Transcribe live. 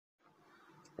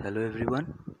Hello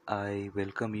everyone, I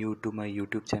welcome you to my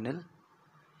YouTube channel.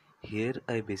 Here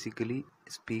I basically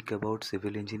speak about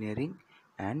civil engineering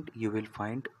and you will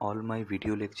find all my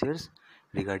video lectures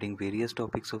regarding various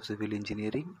topics of civil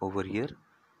engineering over here.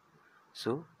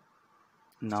 So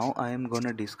now I am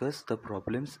gonna discuss the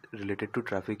problems related to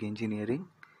traffic engineering.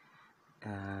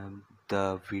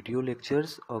 The video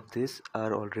lectures of this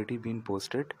are already been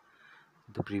posted.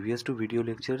 The previous two video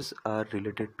lectures are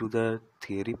related to the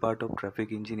theory part of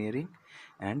traffic engineering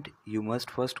and you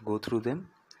must first go through them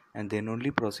and then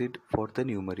only proceed for the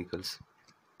numericals.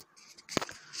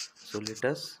 So let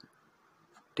us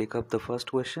take up the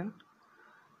first question.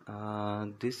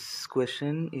 This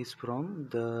question is from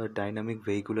the dynamic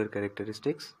vehicular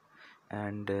characteristics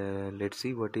and let's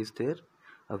see what is there.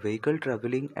 A vehicle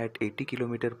traveling at 80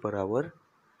 km per hour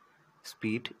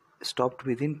speed stopped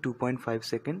within 2.5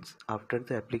 seconds after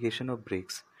the application of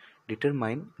brakes.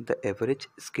 Determine the average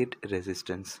skid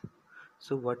resistance.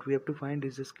 So what we have to find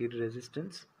is the skid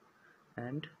resistance,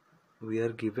 and we are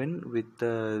given with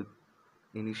the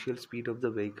initial speed of the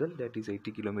vehicle, that is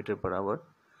 80 km per hour,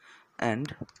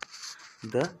 and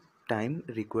the time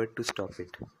required to stop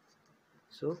it.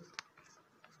 So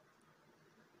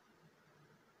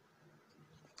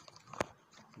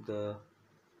the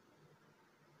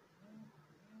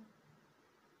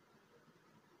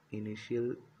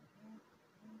initial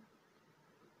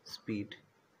speed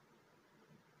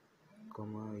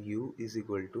comma u is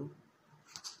equal to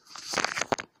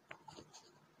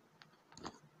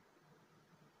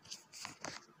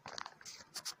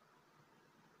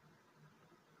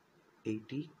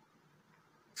 80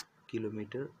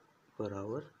 km per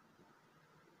hour,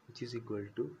 which is equal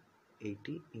to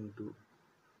 80 into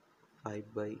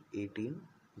 5 by 18,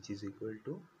 which is equal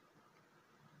to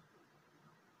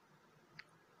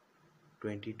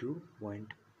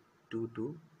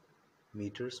 22.22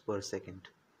 meters per second.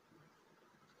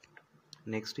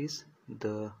 Next is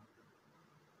the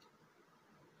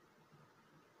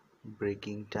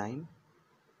braking time,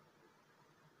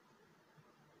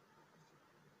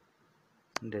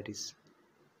 that is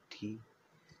t,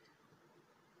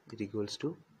 it equals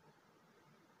to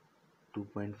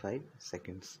 2.5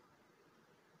 seconds.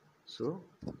 So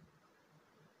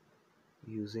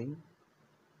using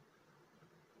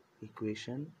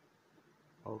equation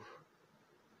of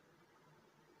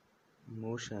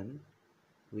motion,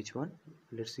 which one?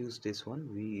 Let's use this one.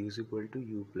 V is equal to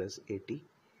u plus at.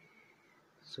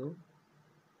 So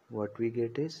what we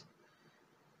get is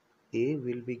a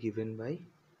will be given by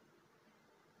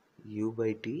u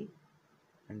by t,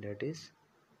 and that is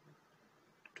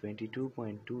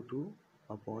 22.22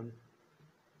 upon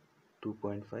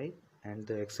 2.5, and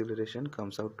the acceleration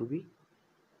comes out to be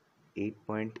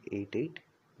 8.88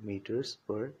 meters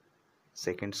per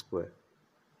second square.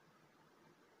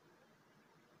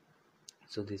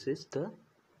 So this is the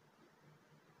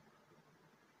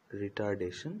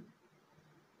retardation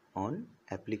on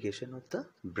application of the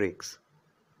brakes.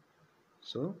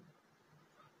 So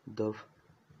the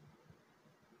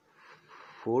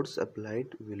force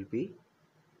applied will be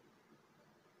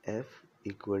F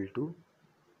equal to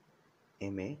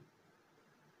ma,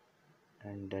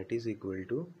 and that is equal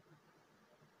to,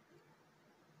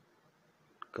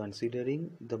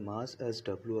 considering the mass as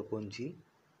W upon G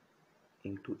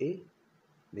into A,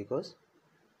 because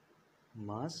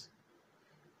mass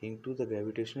into the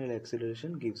gravitational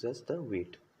acceleration gives us the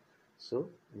weight. So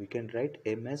we can write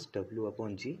M as W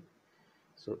upon G.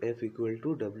 So F equal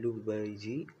to W by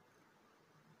G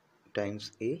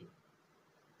times A,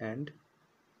 and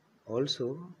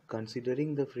also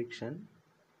considering the friction,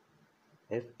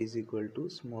 F is equal to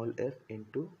small f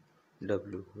into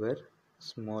W, where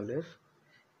small f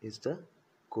is the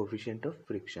coefficient of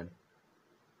friction.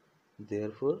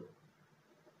 Therefore,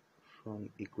 from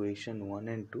equation 1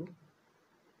 and 2,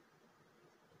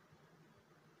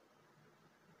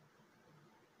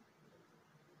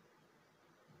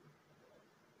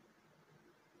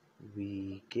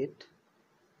 we get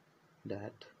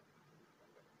that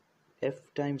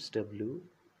F times W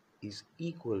is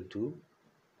equal to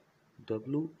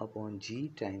W upon G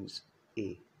times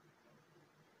A.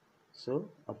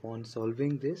 So upon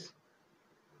solving this,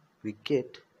 we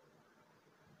get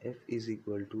F is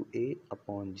equal to A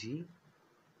upon G,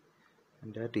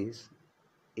 and that is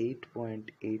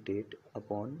 8.88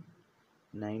 upon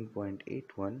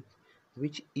 9.81,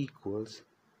 which equals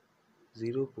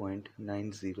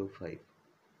 0.905.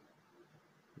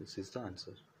 This is the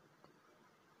answer.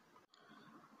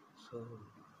 So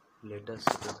let us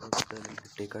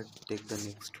take the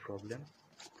next problem.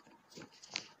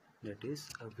 That is,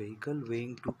 a vehicle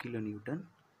weighing 2 kN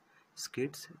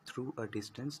skids through a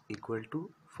distance equal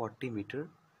to 40 meter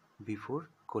before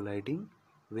colliding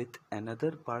with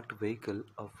another parked vehicle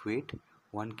of weight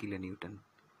 1 kilonewton.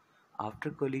 After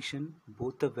collision,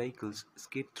 both the vehicles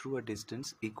skid through a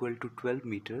distance equal to 12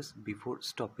 meters before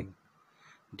stopping.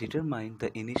 Determine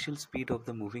the initial speed of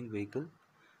the moving vehicle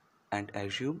and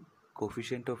assume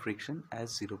coefficient of friction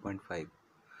as 0.5.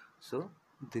 So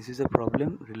this is a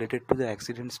problem related to the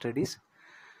accident studies.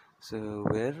 So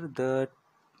where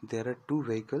there are two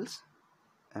vehicles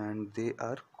and they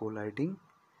are colliding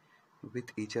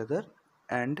with each other,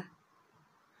 and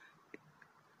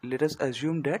let us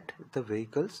assume that the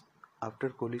vehicles after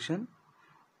collision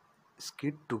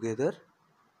skid together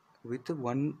with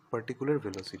one particular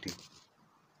velocity.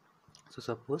 So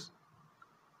suppose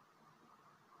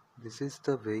this is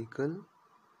the vehicle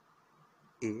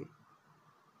A,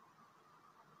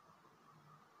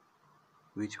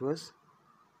 which was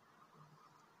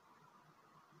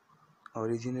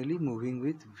originally moving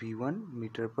with v1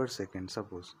 meter per second,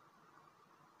 suppose,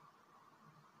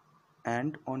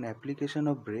 and on application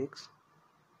of brakes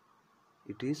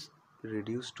it is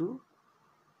reduced to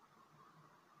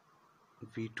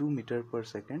v2 meter per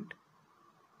second.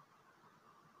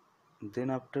 Then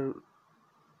after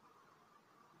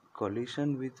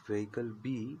collision with vehicle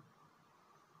B,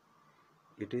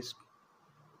 it is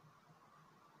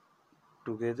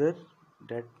together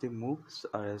that they move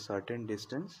a certain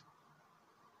distance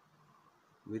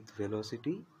with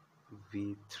velocity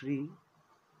v3,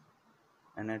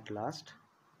 and at last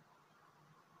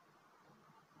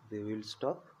they will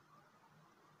stop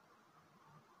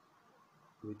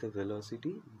with a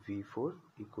velocity v4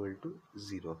 equal to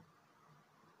 0.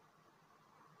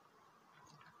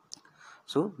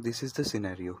 So this is the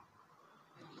scenario.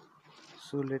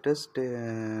 So let us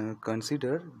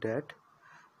consider that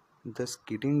the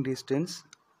skidding distance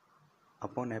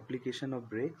upon application of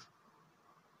brakes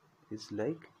is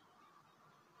like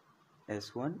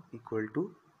S1 equal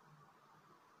to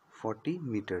 40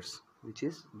 meters, which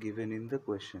is given in the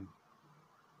question.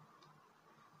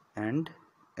 And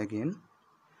again,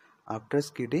 after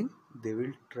skidding they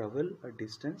will travel a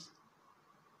distance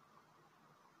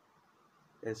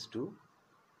S2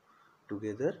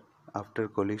 together after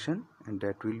collision, and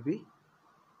that will be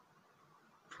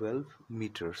 12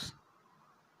 meters.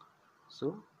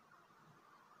 So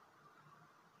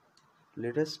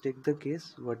let us take the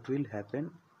case what will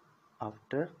happen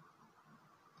after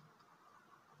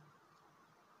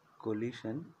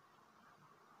collision.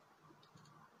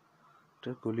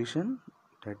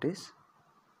 That is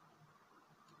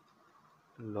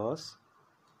loss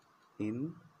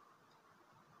in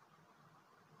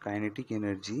kinetic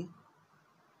energy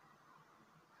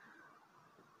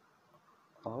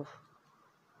of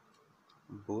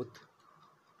both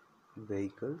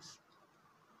vehicles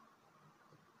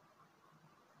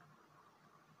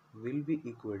will be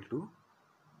equal to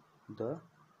the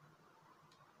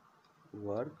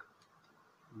work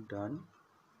done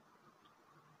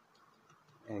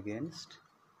against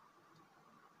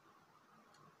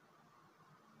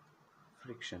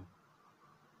friction.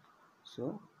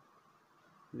 So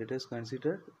let us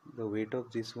consider the weight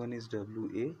of this one is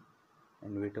WA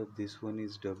and weight of this one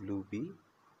is WB.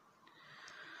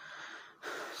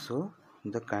 So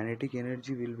the kinetic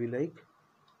energy will be like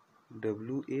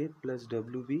WA plus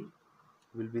WB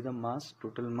will be the mass,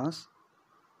 total mass,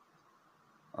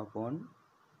 upon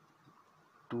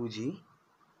 2G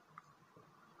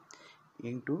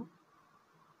into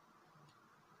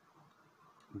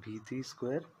V3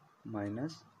 square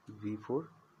minus V4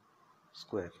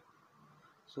 square.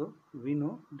 So we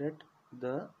know that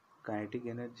the kinetic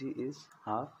energy is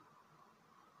half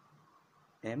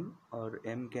m, or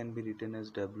m can be written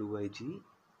as W by G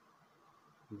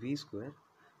V square.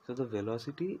 So the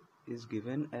velocity is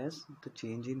given as the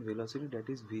change in velocity, that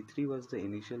is V3 was the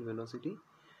initial velocity,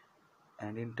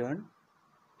 and in turn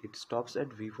it stops at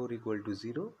V4 equal to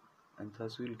 0, and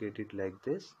thus we will get it like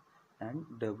this. And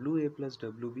WA plus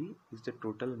WB is the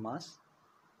total mass,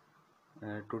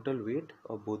 total weight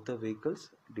of both the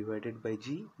vehicles divided by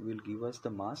G will give us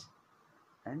the mass,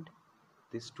 and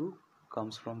this 2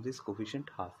 comes from this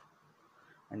coefficient half,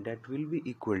 and that will be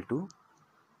equal to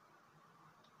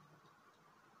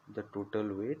the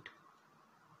total weight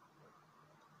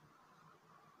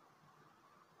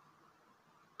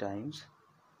times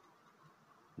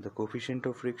the coefficient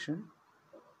of friction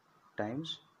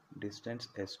times distance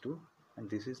S2, and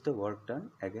this is the work done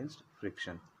against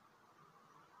friction.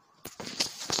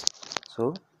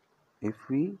 So if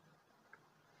we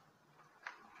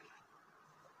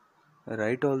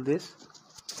write all this,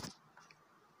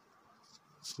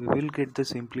 we will get the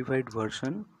simplified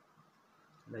version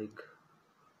like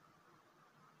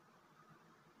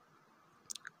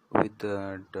with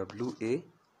WA,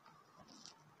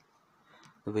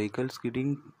 vehicle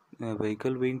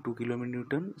weighing 2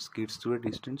 kN skids through a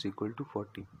distance equal to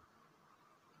 40.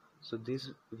 So this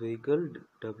vehicle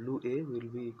WA will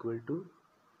be equal to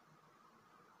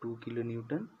 2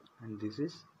 kN and this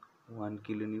is 1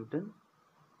 kN,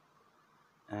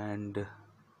 and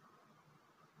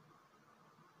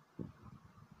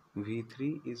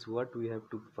V3 is what we have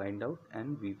to find out,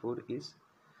 and V4 is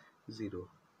 0,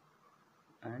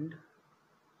 and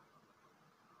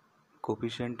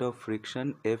coefficient of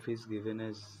friction F is given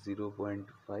as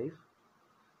 0.5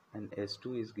 and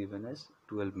S2 is given as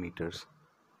 12 meters.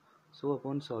 So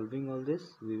upon solving all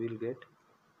this, we will get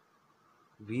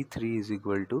V3 is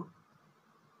equal to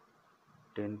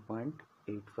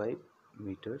 10.85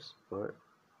 meters per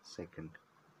second.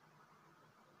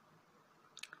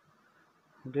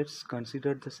 Let's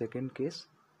consider the second case,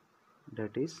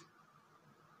 that is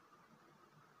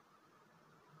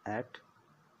at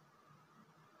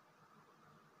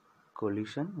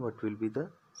collision. What will be the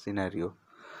scenario?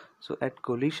 So at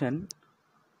collision,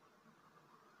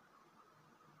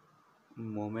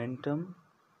 momentum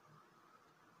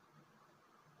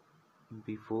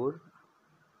before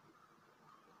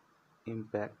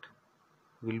impact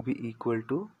will be equal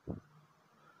to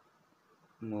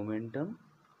momentum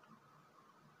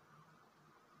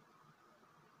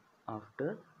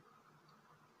after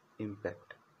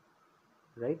impact,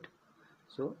 right?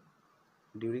 So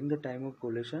during the time of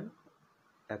collision,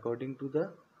 according to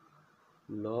the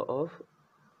law of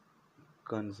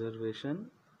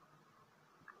conservation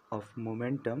of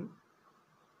momentum,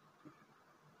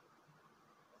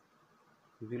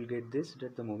 we will get this,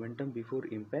 that the momentum before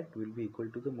impact will be equal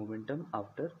to the momentum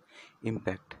after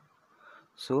impact.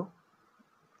 So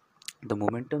the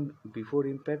momentum before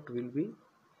impact will be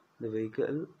the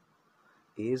vehicle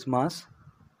A's mass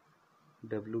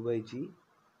W by G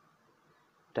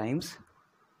times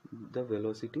the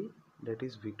velocity, that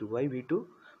is V2. Why V2?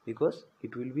 Because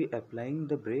it will be applying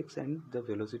the brakes and the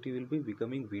velocity will be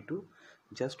becoming V2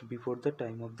 just before the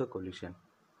time of the collision.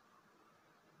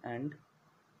 And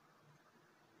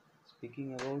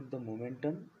speaking about the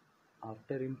momentum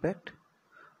after impact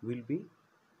will be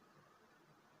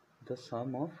the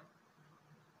sum of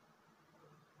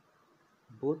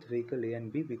both vehicle A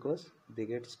and B, because they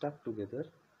get stuck together,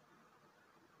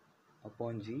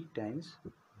 upon G times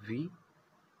V3,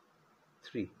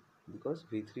 because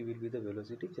V3 will be the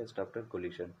velocity just after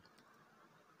collision.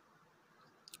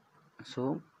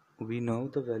 So we know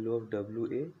the value of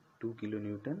WA 2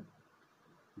 kN,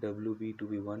 WB to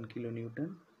be 1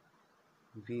 kN,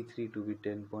 V3 to be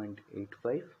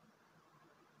 10.85,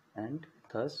 and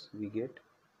thus we get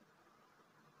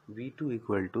V2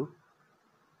 equal to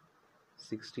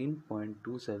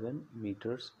 16.27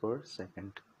 meters per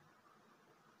second.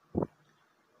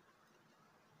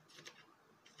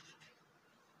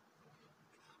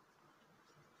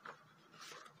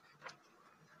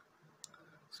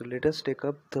 So let us take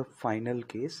up the final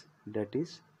case, that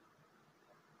is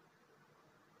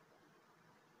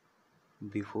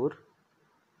before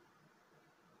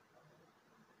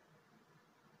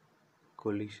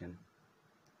collision.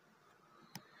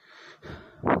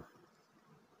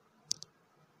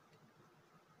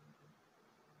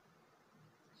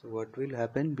 So what will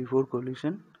happen before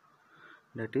collision?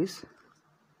 That is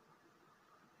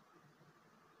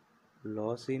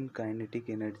loss in kinetic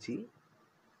energy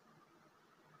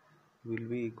will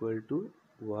be equal to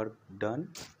work done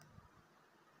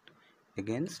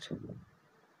against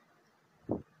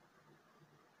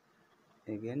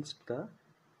the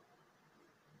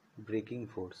braking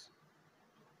force.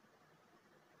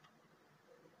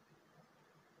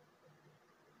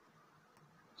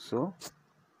 So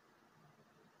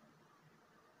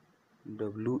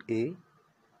WA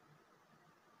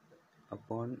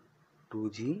upon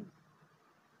 2G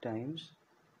times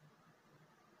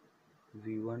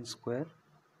V1 square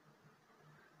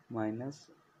minus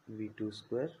V2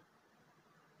 square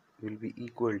will be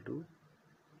equal to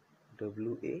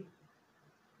WA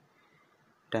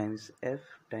times F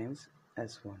times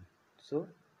S1. So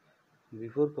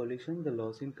before collision, the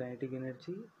loss in kinetic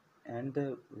energy and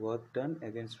the work done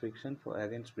against friction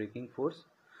against braking force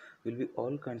will be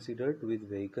all considered with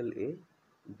vehicle A,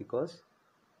 because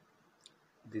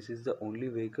this is the only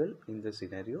vehicle in the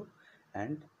scenario,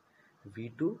 and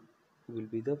V2 will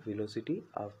be the velocity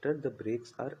after the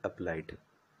brakes are applied.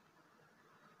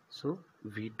 So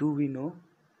V2 we know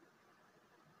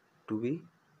to be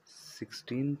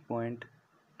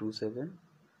 16.27,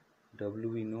 W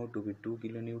we know to be 2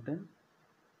 kN,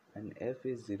 and F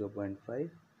is 0.5,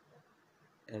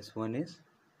 S1 is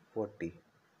 40.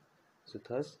 So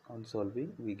thus on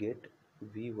solving we get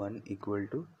V1 equal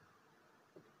to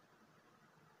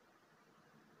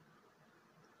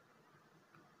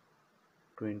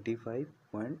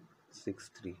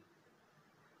 25.63.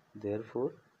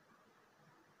 Therefore,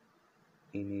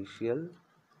 initial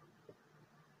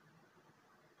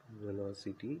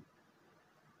velocity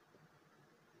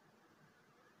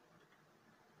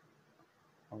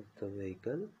of the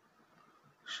vehicle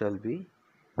shall be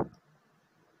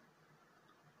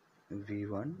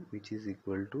V1, which is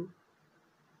equal to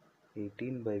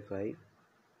 18 by 5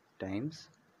 times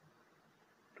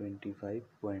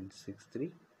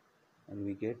 25.63, and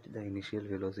we get the initial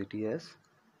velocity as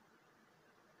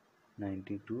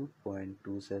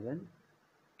 92.27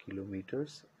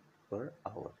 kilometers per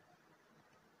hour.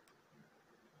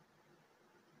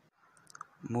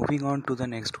 Moving on to the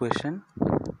next question.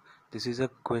 This is a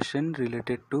question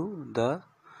related to the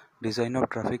design of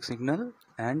traffic signal,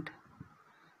 and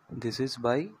this is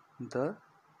by the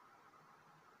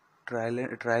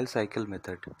trial cycle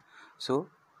method. So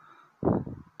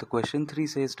the question 3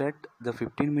 says that the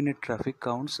 15-minute traffic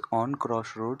counts on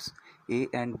crossroads A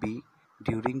and B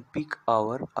during peak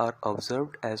hour are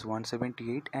observed as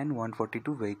 178 and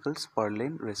 142 vehicles per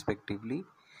lane respectively,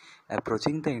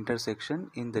 approaching the intersection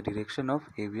in the direction of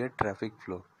heavier traffic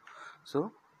flow.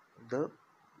 So the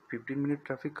 15-minute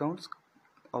traffic counts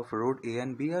of road A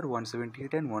and B are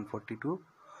 178 and 142.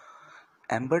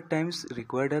 Amber times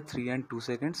required are 3 and 2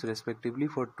 seconds respectively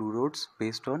for two roads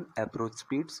based on approach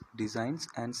speeds, designs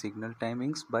and signal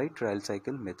timings by trial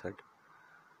cycle method.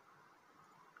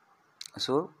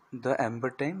 So the amber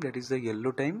time, that is the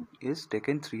yellow time, is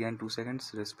taken 3 and 2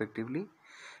 seconds respectively.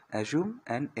 Assume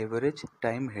an average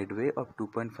time headway of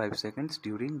 2.5 seconds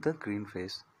during the green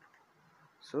phase.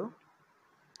 So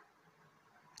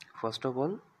first of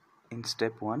all, in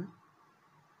step 1,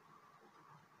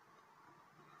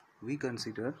 we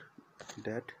consider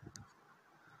that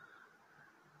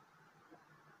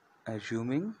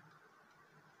assuming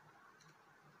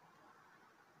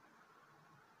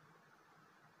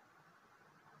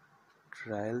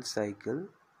trial cycle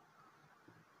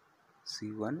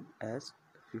C1 as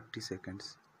 50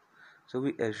 seconds. So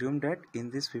we assume that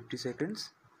in this 50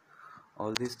 seconds,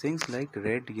 all these things like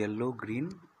red, yellow,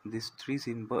 green, these three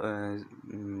signals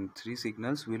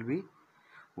will be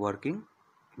working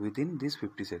within this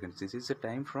 50 seconds. This is the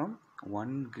time from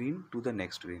one green to the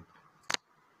next green.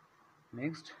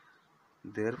 Next,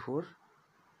 therefore,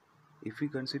 if we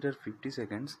consider 50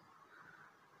 seconds,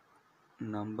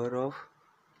 number of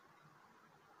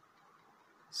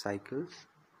cycles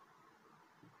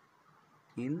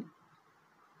in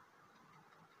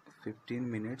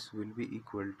 15 minutes will be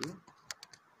equal to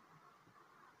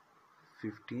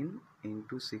 15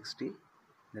 into 60,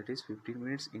 that is 15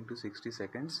 minutes into 60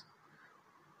 seconds.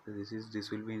 So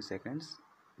this will be in seconds,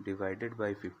 divided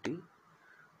by 50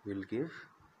 will give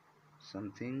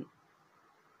something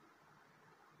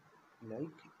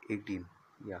like 18.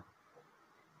 Yeah,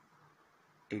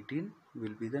 18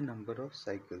 will be the number of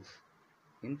cycles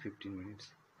in 15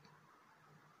 minutes.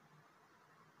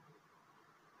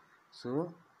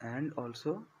 So, and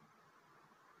also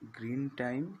green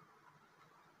time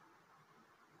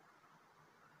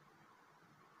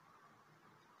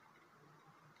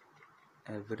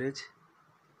average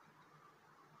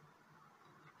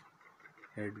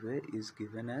headway is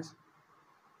given as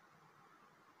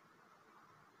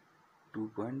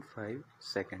 2.5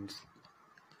 seconds.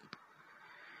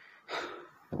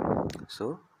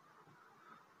 So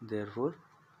therefore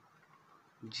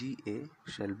GA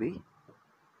shall be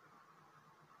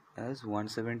as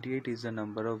 178 is the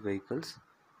number of vehicles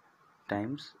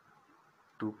times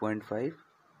 2.5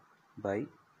 by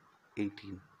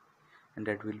 18, and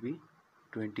that will be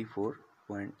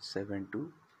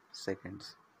 24.72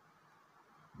 seconds.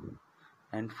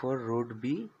 And for road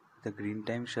B, the green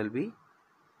time shall be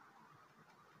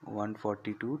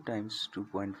 142 times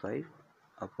 2.5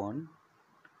 upon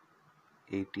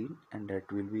 18, and that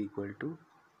will be equal to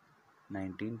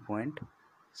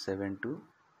 19.72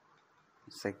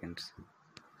 seconds.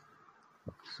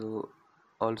 So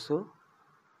also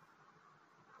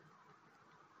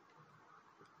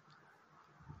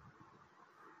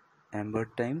amber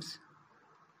times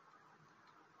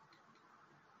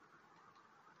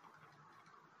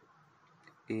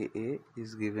AA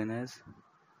is given as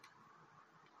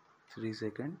 3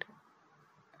 seconds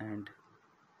and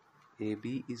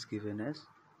AB is given as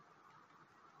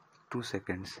 2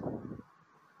 seconds.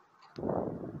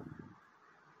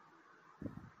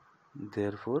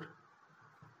 Therefore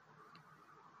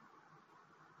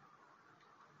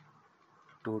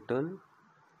total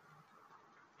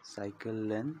cycle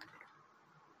length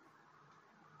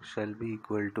shall be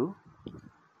equal to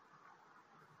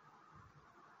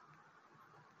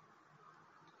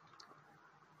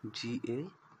GA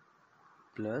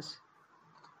plus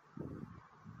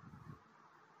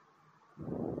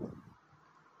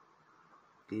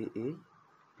AA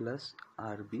plus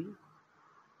RB,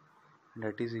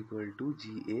 that is equal to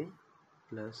GA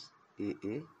plus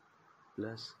AA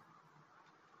plus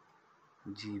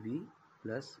GB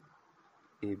plus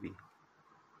AB,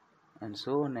 and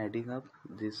so on. Adding up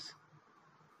these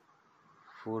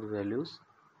four values,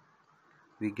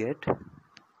 we get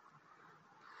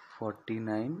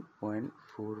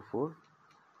 49.44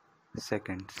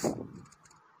 seconds.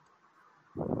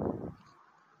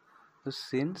 So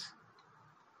since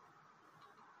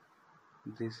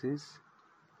this is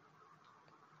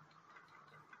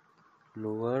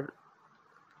lower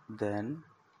than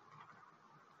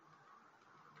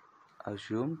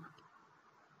assumed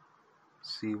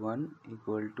C1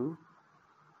 equal to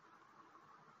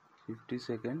 50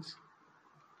 seconds,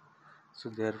 so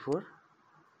therefore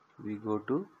we go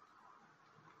to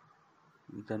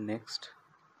the next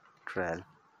trial.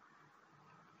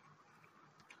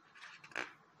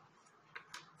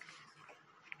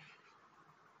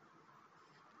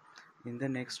 In the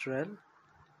next trial,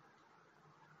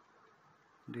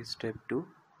 this step 2,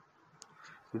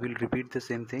 we will repeat the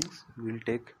same things. We will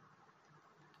take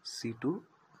C2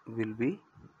 will be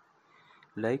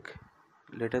like,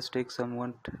 let us take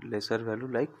somewhat lesser value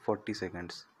like 40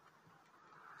 seconds.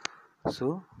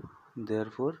 So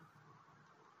therefore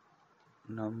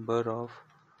number of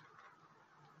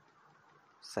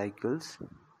cycles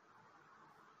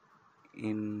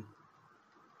in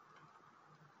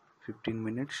 15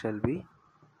 minutes shall be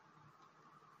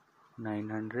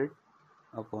 900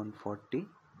 upon 40,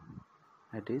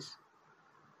 that is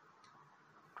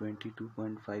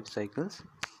 22.5 cycles,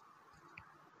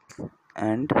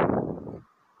 and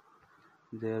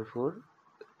therefore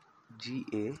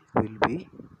GA will be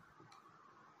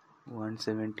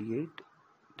 178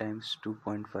 times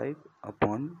 2.5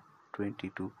 upon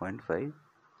 22.5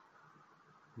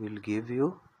 will give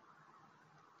you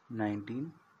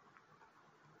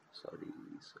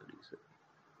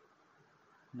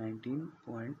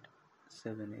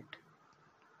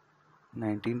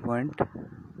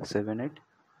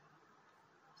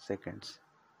seconds.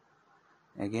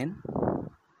 Again,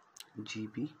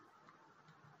 GB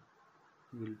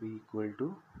will be equal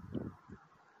to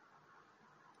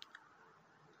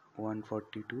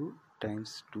 142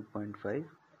 times 2.5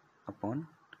 upon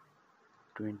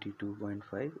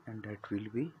 22.5, and that will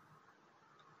be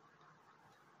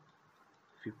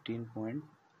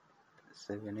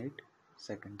 15.78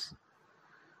 seconds.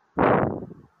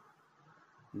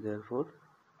 Therefore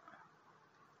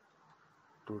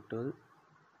total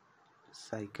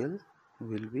cycle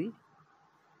will be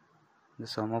the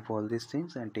sum of all these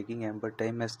things, and taking amber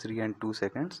time as 3 and 2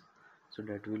 seconds, so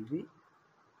that will be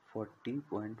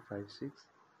 40.56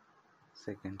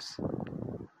 seconds.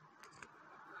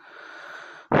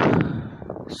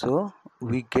 So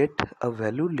we get a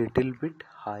value little bit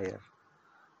higher.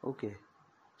 Okay,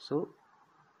 so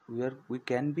we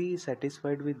can be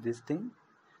satisfied with this thing,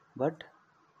 but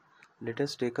let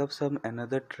us take up some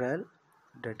another trial,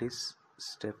 that is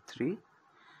step 3.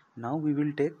 Now we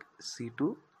will take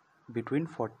C2 between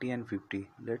 40 and 50.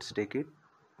 Let's take it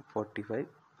 45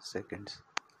 seconds.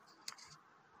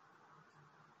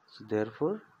 So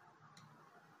therefore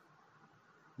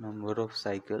number of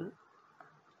cycle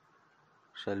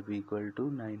shall be equal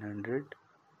to 900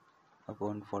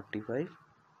 upon 45,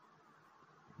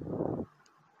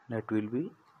 that will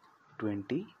be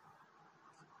 20.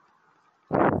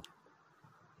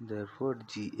 Therefore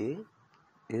GA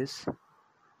is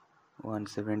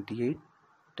 178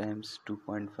 times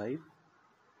 2.5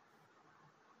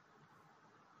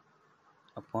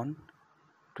 upon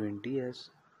 20 as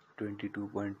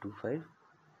 22.25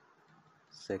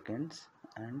 seconds,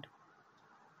 and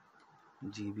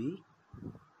GB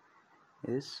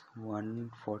is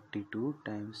 142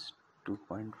 times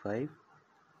 2.5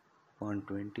 upon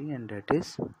 20, and that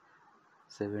is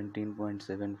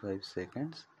 17.75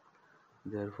 seconds.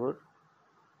 Therefore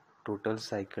total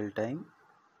cycle time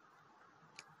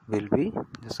will be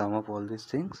the sum of all these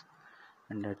things,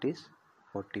 and that is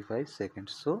 45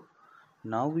 seconds. So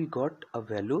now we got a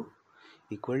value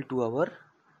equal to our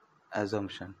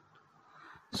assumption.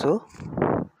 So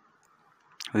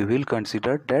we will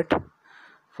consider that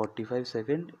 45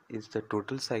 seconds is the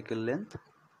total cycle length,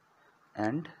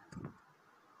 and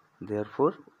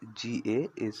therefore GA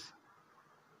is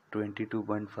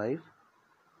 22.5,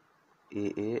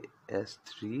 AA as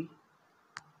 3,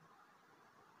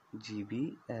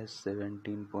 GB as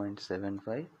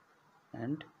 17.75,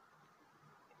 and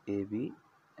AB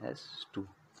as 2.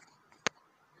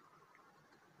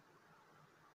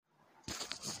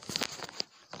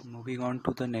 Moving on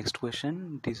to the next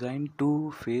question. Design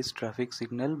two-phase traffic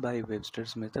signal by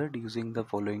Webster's method using the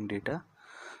following data.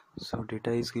 So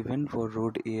data is given for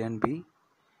road A and B.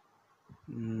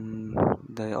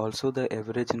 Also the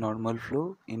average normal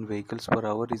flow in vehicles per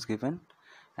hour is given,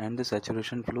 and the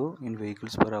saturation flow in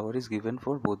vehicles per hour is given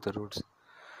for both the roads.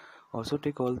 Also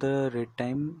take all the red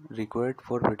time required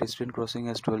for pedestrian crossing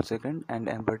as 12 seconds and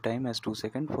amber time as 2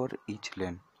 seconds for each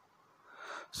lane.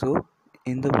 So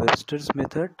in the Webster's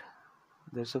method,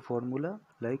 there's a formula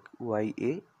like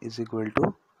YA is equal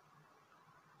to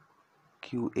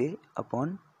QA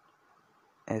upon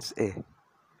SA,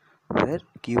 where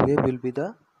QA will be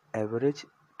the average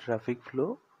traffic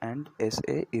flow and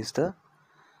SA is the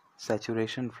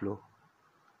saturation flow,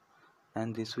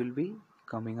 and this will be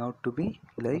coming out to be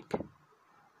like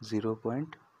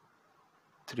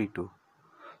 0.32.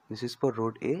 This is for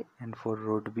road A, and for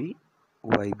road B,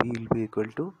 YB will be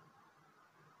equal to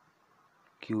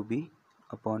QB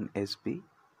upon SB,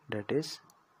 that is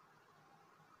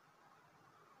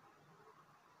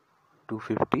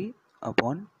 250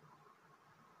 upon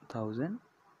 1000,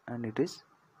 and it is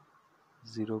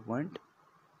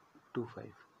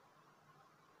 0.25.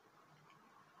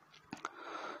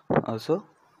 Also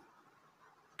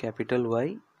capital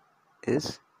Y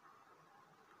is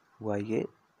YA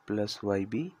plus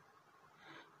YB,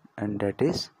 and that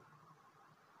is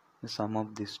the sum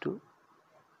of these two.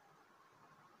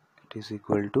 It is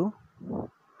equal to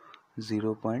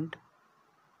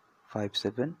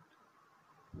 0.577,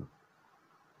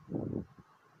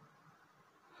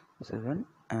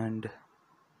 and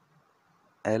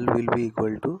L will be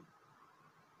equal to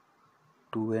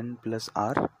 2n plus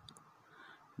R,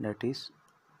 that is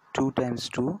 2 times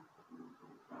 2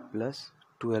 plus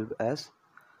 12, as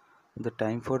the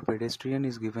time for pedestrian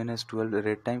is given as 12,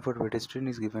 red time for pedestrian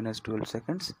is given as 12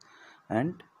 seconds,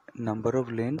 and number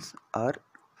of lanes are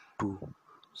 2.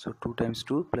 So 2 times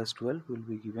 2 plus 12 will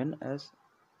be given as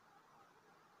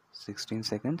 16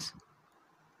 seconds.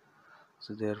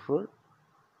 So therefore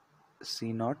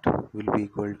C naught will be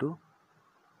equal to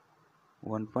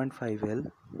 1.5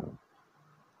 L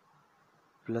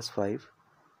plus 5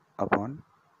 upon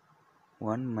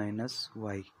 1 minus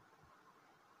Y.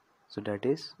 So that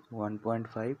is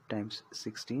 1.5 times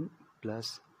 16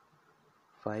 plus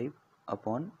 5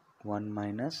 upon 1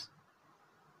 minus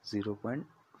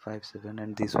 0.57,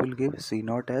 and this will give C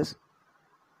naught as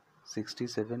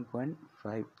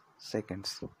 67.5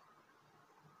 seconds.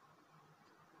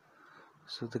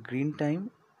 So the green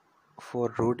time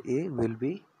for road A will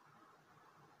be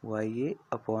YA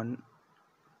upon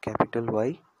capital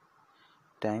Y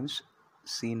times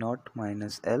C naught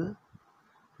minus L,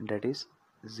 that is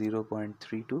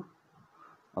 0.32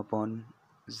 upon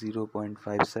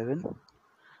 0.57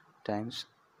 times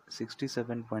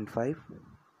 67.5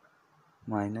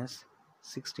 minus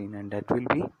 16, and that will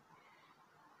be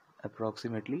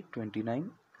approximately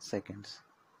 29 seconds.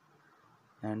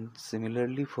 And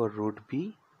similarly for road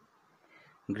B,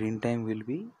 green time will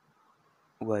be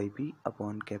YB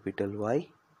upon capital Y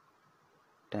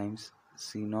times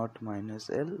C naught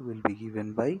minus L will be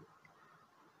given by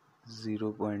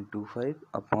 0.25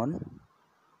 upon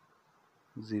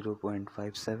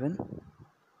 0.57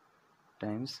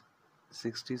 times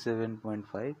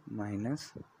 67.5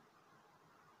 minus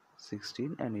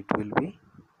 16, and it will be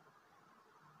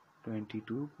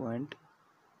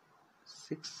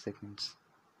 22.6 seconds.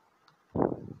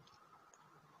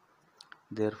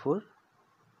 Therefore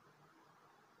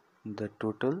the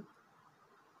total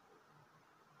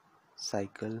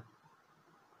cycle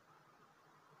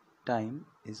time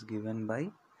is given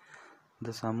by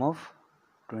the sum of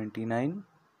 29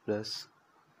 plus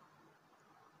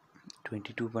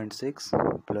 22.6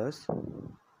 plus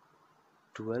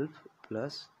 12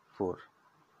 plus 4,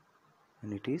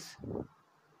 and it is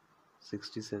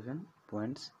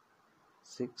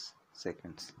 67.6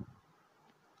 seconds.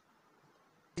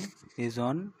 Is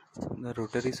on the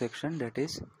rotary section, that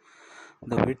is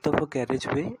the width of a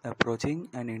carriageway approaching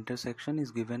an intersection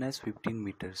is given as 15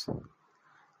 meters,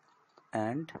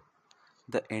 and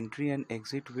the entry and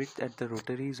exit width at the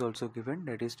rotary is also given,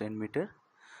 that is 10 meter.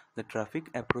 The traffic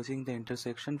approaching the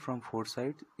intersection from 4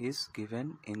 sides is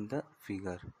given in the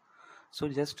figure. So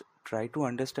just try to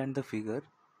understand the figure.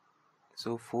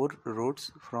 So 4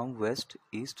 roads from west,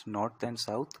 east, north and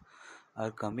south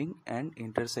are coming and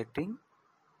intersecting,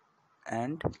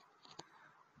 and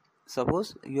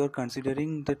suppose you are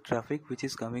considering the traffic which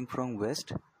is coming from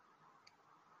west.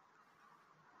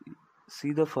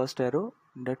 See the first arrow,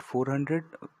 that 400,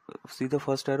 see the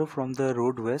first arrow from the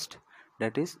road west,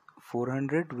 that is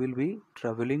 400 will be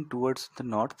traveling towards the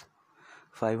north,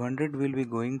 500 will be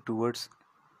going towards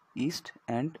east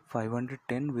and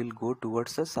 510 will go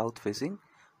towards the south facing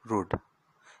road.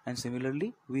 And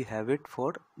similarly we have it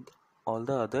for all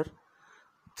the other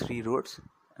 3 roads,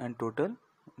 and total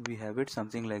we have it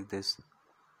something like this.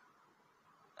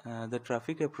 The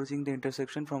traffic approaching the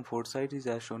intersection from 4 sides is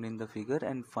as shown in the figure,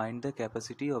 and find the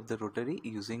capacity of the rotary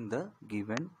using the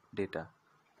given data.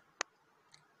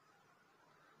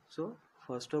 So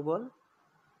first of all,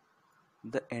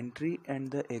 the entry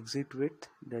and the exit width,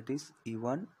 that is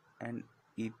E1 and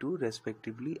E2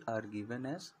 respectively, are given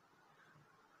as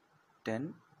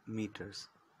 10 meters.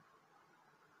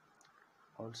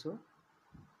 Also,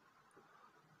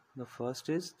 the first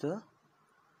is the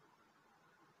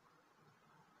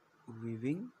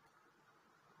weaving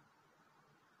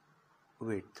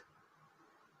width.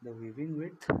 The weaving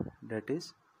width, that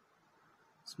is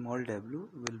small w,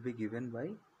 will be given by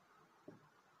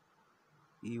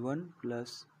E1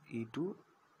 plus E2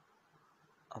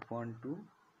 upon 2,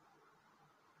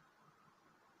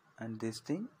 and this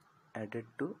thing added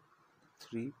to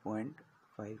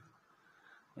 3.5.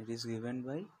 It is given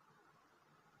by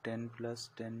 10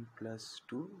 plus 10 plus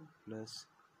 2 plus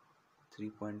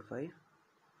 3.5.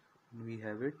 We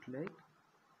have it like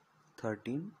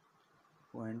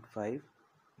 13.5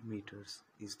 meters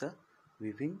is the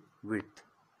weaving width.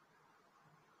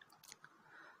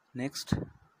 Next,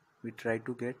 we try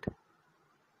to get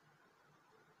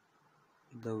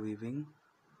the weaving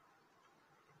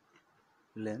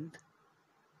length,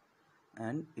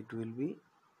 and it will be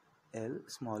L,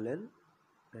 small l,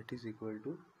 that is equal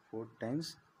to 4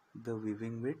 times the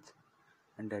weaving width,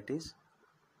 and that is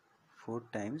 4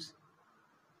 times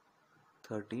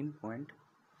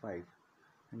 13.5,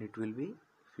 and it will be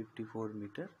 54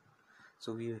 meter.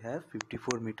 So we have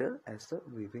 54 meter as the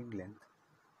weaving length.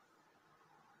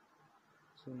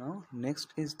 So now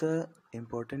next is the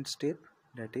important step,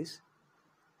 that is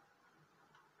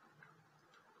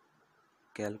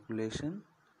calculation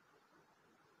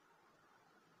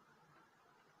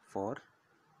for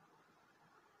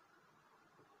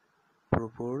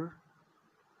proportioning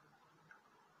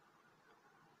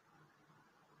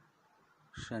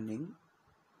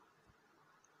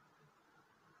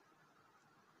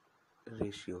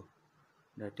ratio,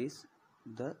 that is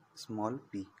the small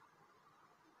p.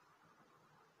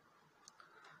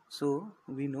 So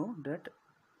we know that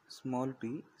small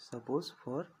p, suppose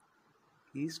for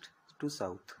east to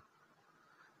south,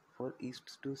 for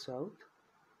east to south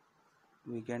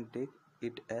we can take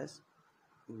it as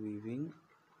weaving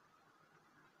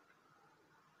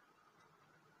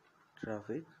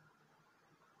traffic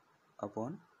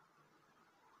upon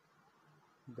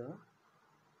the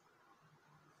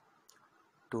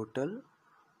total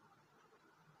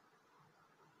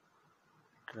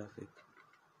traffic.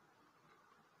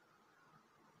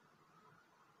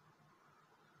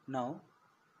 Now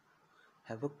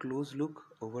have a close look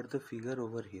over the figure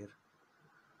over here.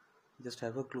 Just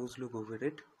have a close look over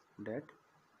it, that,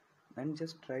 and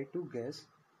just try to guess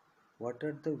what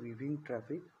are the weaving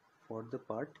traffic for the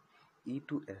part E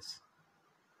to S.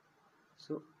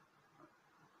 So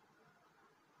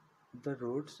the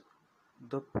roads,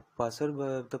 the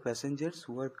passengers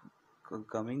who are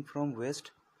coming from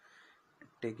west,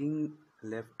 taking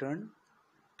left turn,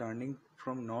 turning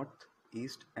from north,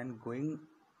 east, and going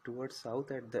towards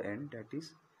south at the end, that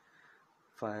is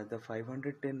the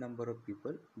 510 number of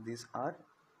people, these are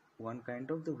one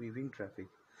kind of the weaving traffic.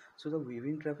 So the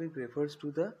weaving traffic refers to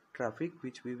the traffic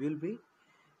which we will be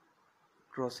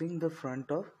crossing the front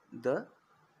of the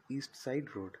east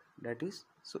side road, that is,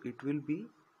 so it will be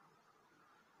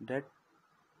that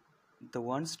the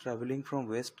ones traveling from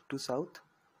west to south,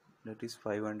 that is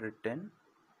 510,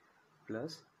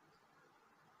 plus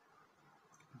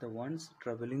the ones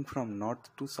traveling from north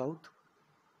to south,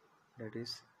 that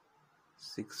is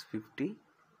 650,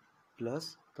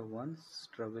 plus the ones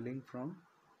traveling from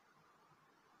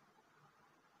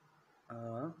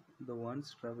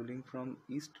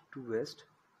east to west,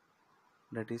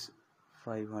 that is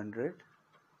 500,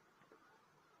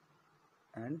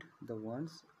 and the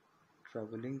ones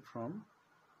traveling from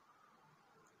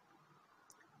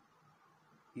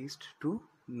east to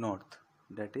north,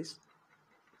 that is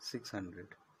 600,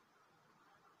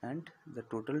 and the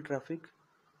total traffic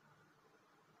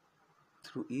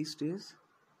through east is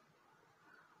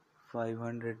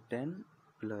 510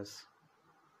 plus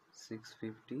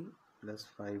 650 plus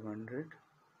 500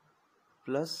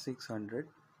 plus 600,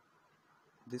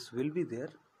 this will be there,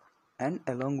 and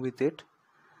along with it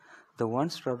the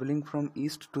ones traveling from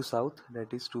east to south,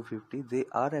 that is 250, they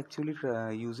are actually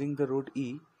using the road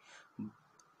E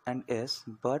and S,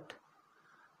 but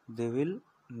they will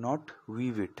not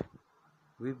weave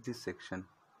this section.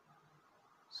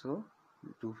 So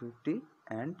 250,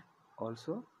 and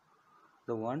also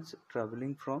the ones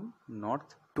traveling from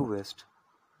north to west,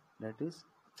 that is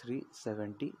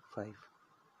 375.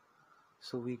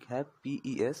 So we have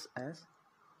PES as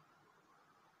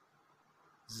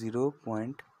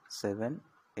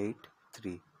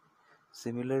 0.783.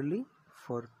 Similarly,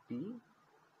 for P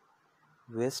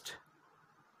west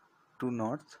to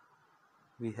north,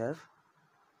 we have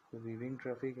the weaving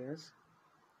traffic as,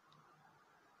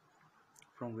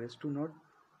 from west to north,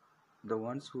 the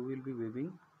ones who will be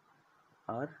weaving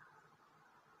are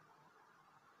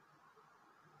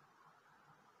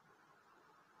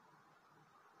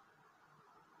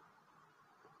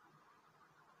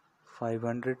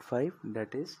 505,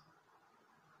 that is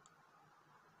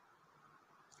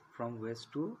from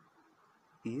west to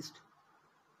east,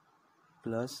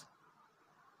 plus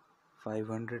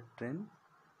 510,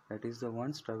 that is the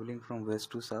ones traveling from west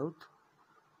to south,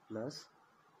 plus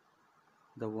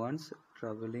the ones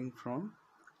traveling from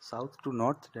south to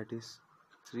north, that is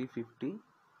 350,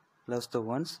 plus the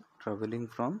ones traveling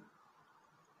from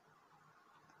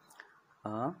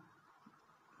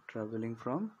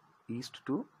east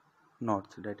to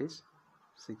north, that is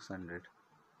 600,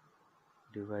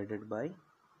 divided by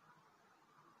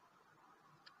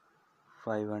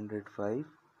 505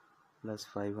 plus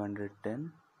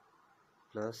 510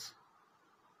 plus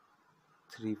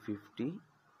 350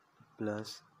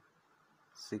 plus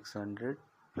 600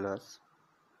 plus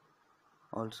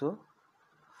also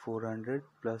 400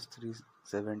 plus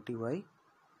 370y.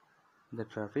 The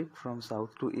traffic from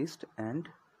south to east and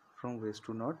from west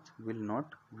to north will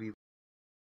not be.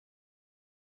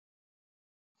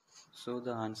 So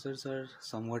the answers are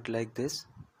somewhat like this,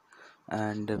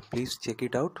 and please check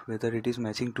it out whether it is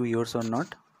matching to yours or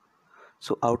not.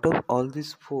 So out of all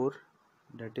these four,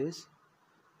 that is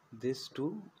this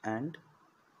two and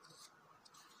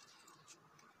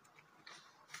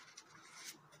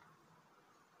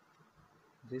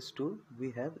this two,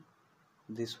 we have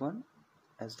this one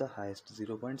as the highest,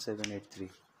 0.783.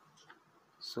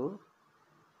 So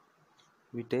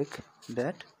we take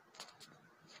that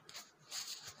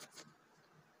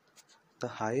the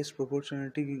highest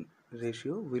proportionality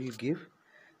ratio will give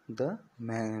the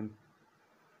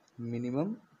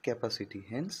minimum capacity,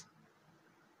 hence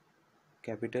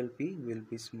capital P will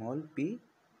be small p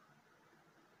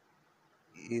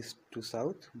east to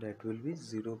south, that will be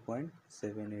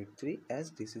 0.783,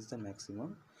 as this is the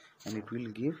maximum and it will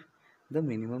give the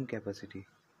minimum capacity.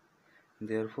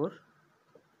 Therefore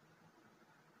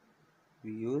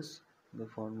we use the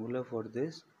formula for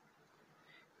this.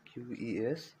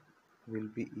 QES will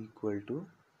be equal to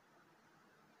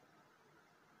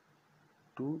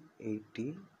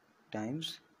 280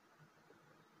 times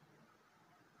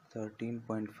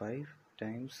 13.5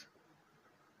 times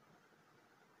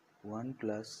 1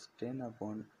 plus 10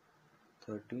 upon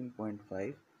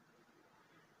 13.5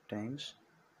 times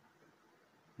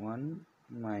 1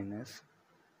 minus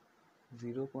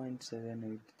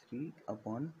 0.783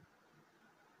 upon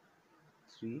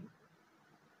 3,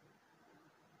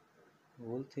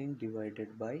 whole thing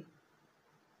divided by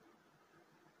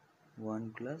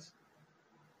 1 plus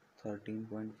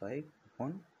 13.5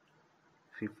 upon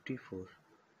 54.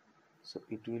 So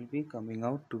it will be coming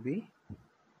out to be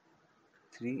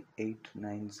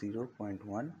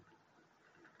 3890.1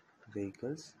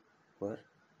 vehicles per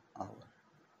hour.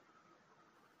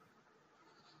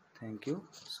 Thank you.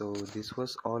 So this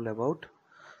was all about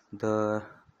the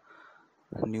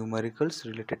numericals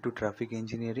related to traffic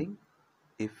engineering.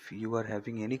 If you are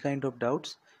having any kind of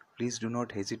doubts, please do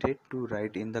not hesitate to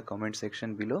write in the comment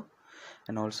section below.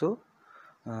 And also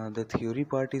the theory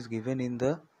part is given in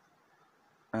the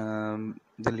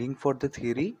link for the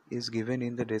theory is given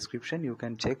in the description. You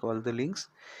can check all the links.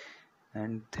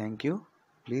 And thank you.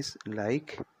 Please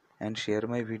like and share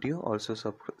my video. Also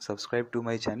subscribe to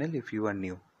my channel if you are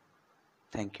new.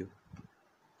 Thank you.